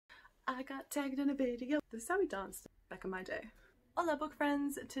I got tagged in a video. This is how we danced back in my day. Hola book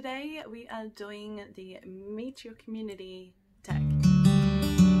friends, today we are doing the Meet Your Community tag.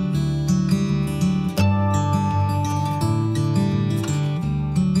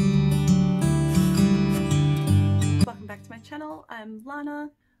 Welcome back to my channel, I'm Lana.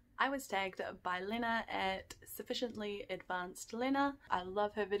 I was tagged by Lena at Sufficiently Advanced Lena. I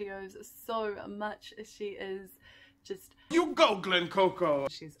love her videos so much. She is just... You go, Glen Coco!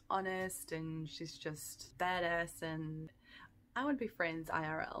 She's honest and she's just badass and I want to be friends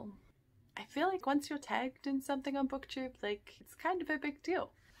IRL. I feel like once you're tagged in something on Booktube, like, it's kind of a big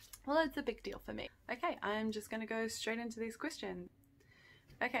deal. Well, it's a big deal for me. Okay, I'm just gonna go straight into these questions.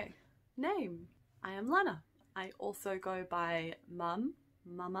 Okay, name. I am Lana. I also go by Mum,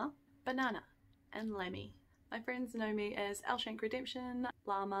 Mama, Banana, and Lemmy. My friends know me as Elshank Redemption,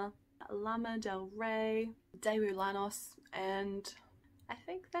 Llama, Llama Del Rey, Daewoo Lanos, and I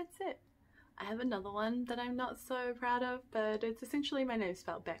think that's it. I have another one that I'm not so proud of, but it's essentially my name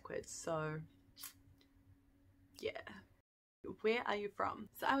spelled backwards, so yeah. Where are you from?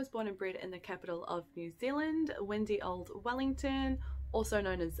 So I was born and bred in the capital of New Zealand, windy old Wellington, also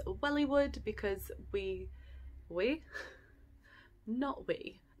known as Wellywood because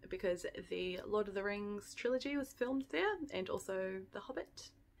because the Lord of the Rings trilogy was filmed there, and also The Hobbit,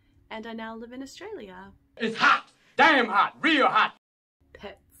 and I now live in Australia. It's hot! Damn hot! Real hot!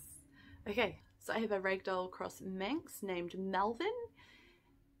 Pets. Okay, so I have a ragdoll cross Manx named Melvin.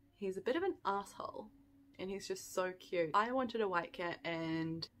 He's a bit of an asshole and he's just so cute. I wanted a white cat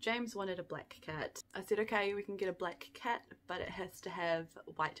and James wanted a black cat. I said, okay, we can get a black cat, but it has to have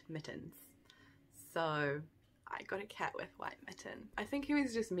white mittens. So I got a cat with white mitten. I think he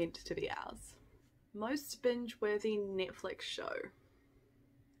was just meant to be ours. Most binge-worthy Netflix show.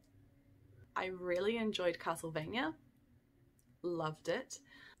 I really enjoyed Castlevania. Loved it.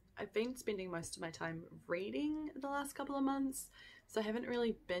 I've been spending most of my time reading the last couple of months, so I haven't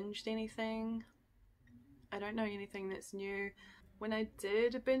really binged anything. I don't know anything that's new. When I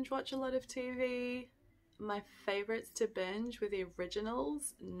did binge watch a lot of TV, my favourites to binge were the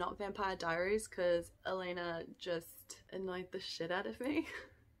originals, not Vampire Diaries, because Elena just annoyed the shit out of me.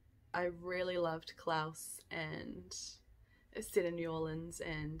 I really loved Klaus, and it's set in New Orleans,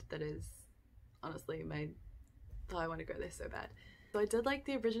 and that is honestly made... Oh, I want to go there so bad. So I did like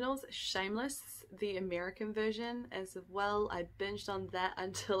the originals. Shameless, the American version as well. I binged on that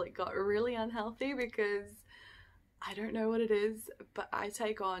until it got really unhealthy because I don't know what it is, but I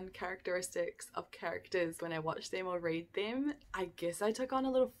take on characteristics of characters when I watch them or read them. I guess I took on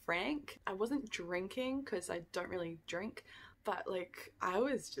a little Frank. I wasn't drinking because I don't really drink, but like I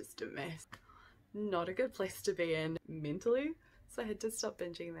was just a mess. Not a good place to be in mentally, so I had to stop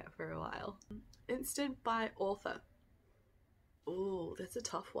binging that for a while. Instant by author. Ooh, that's a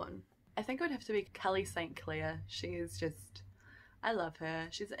tough one. I think it would have to be Kelly St. Clair. She is just... I love her.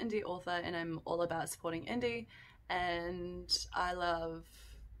 She's an indie author and I'm all about supporting indie, and I love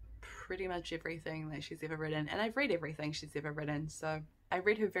pretty much everything that she's ever written, and I've read everything she's ever written. So I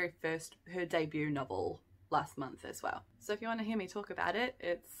read her debut novel last month as well. So if you want to hear me talk about it,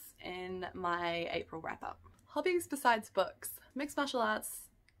 it's in my April wrap up. Hobbies besides books. Mixed martial arts,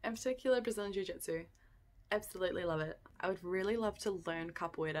 in particular Brazilian Jiu-Jitsu. Absolutely love it. I would really love to learn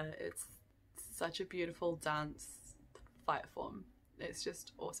capoeira. It's such a beautiful dance fight form. It's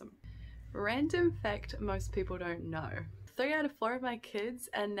just awesome. Random fact most people don't know. 3 out of 4 of my kids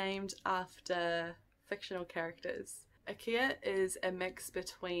are named after fictional characters. Akia is a mix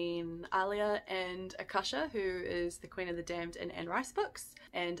between Alia and Akasha, who is the Queen of the Damned in Anne Rice books,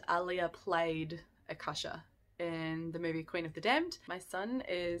 and Alia played Akasha in the movie Queen of the Damned. My son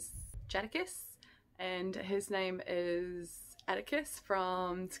is Jadakiss, and his name is Atticus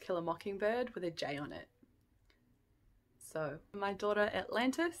from To Kill a Mockingbird with a J on it. So, my daughter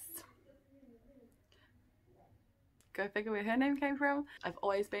Atlantis. Go figure where her name came from. I've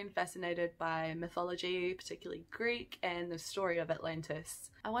always been fascinated by mythology, particularly Greek, and the story of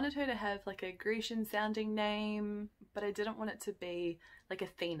Atlantis. I wanted her to have like a Grecian sounding name, but I didn't want it to be like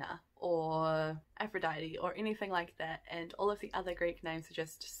Athena or Aphrodite or anything like that, and all of the other Greek names are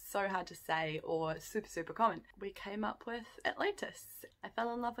just so hard to say or super common. We came up with Atlantis. I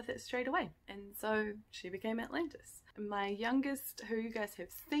fell in love with it straight away, and so she became Atlantis. My youngest, who you guys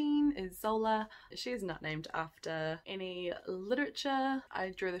have seen, is Zola. She is not named after any literature.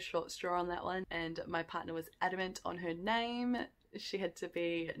 I drew the short straw on that one, and my partner was adamant on her name. She had to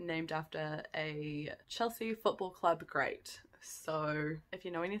be named after a Chelsea Football Club great. So if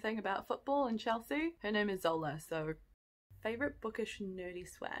you know anything about football and Chelsea, her name is Zola, so Favorite bookish nerdy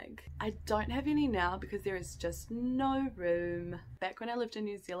swag? I don't have any now because there is just no room. Back when I lived in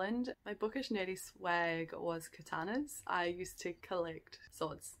New Zealand, my bookish nerdy swag was katanas. I used to collect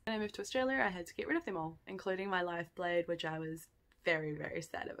swords. When I moved to Australia, I had to get rid of them all, including my life blade, which I was very, very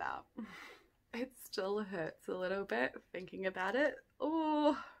sad about. It still hurts a little bit thinking about it.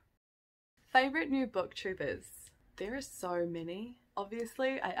 Oh. Favorite new booktubers? There are so many.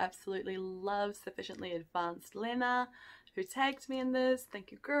 Obviously, I absolutely love Sufficiently Advanced Lena, who tagged me in this.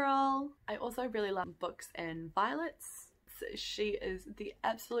 Thank you, girl. I also really love Books and Violets. She is the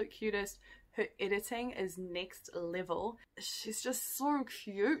absolute cutest. Her editing is next level. She's just so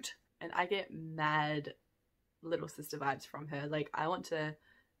cute. And I get mad little sister vibes from her. Like, I want to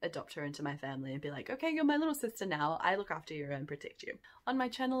adopt her into my family and be like, okay, you're my little sister now. I look after you and protect you. On my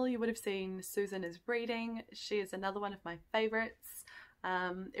channel, you would have seen Susan is reading. She is another one of my favorites.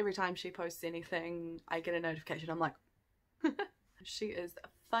 Every time she posts anything, I get a notification. I'm like, she is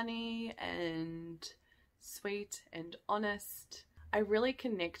funny and sweet and honest. I really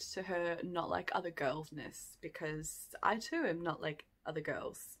connect to her not like other girlsness, because I too am not like other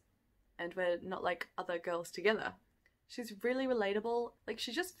girls, and we're not like other girls together. She's really relatable. Like,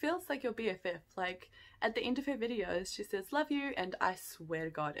 she just feels like your BFF. Like, at the end of her videos, she says, love you, and I swear to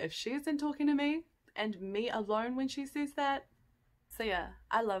God, if she isn't talking to me, and me alone when she says that. So yeah,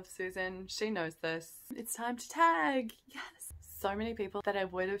 I love Susan. She knows this. It's time to tag. Yes. So many people that I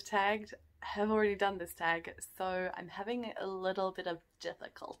would have tagged have already done this tag, so I'm having a little bit of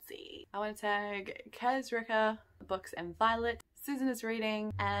difficulty. I want to tag Kaz Ricker, Books and Violet, Susan is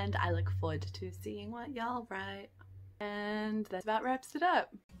reading, and I look forward to seeing what y'all write. And that about wraps it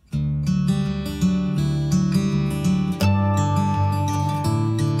up.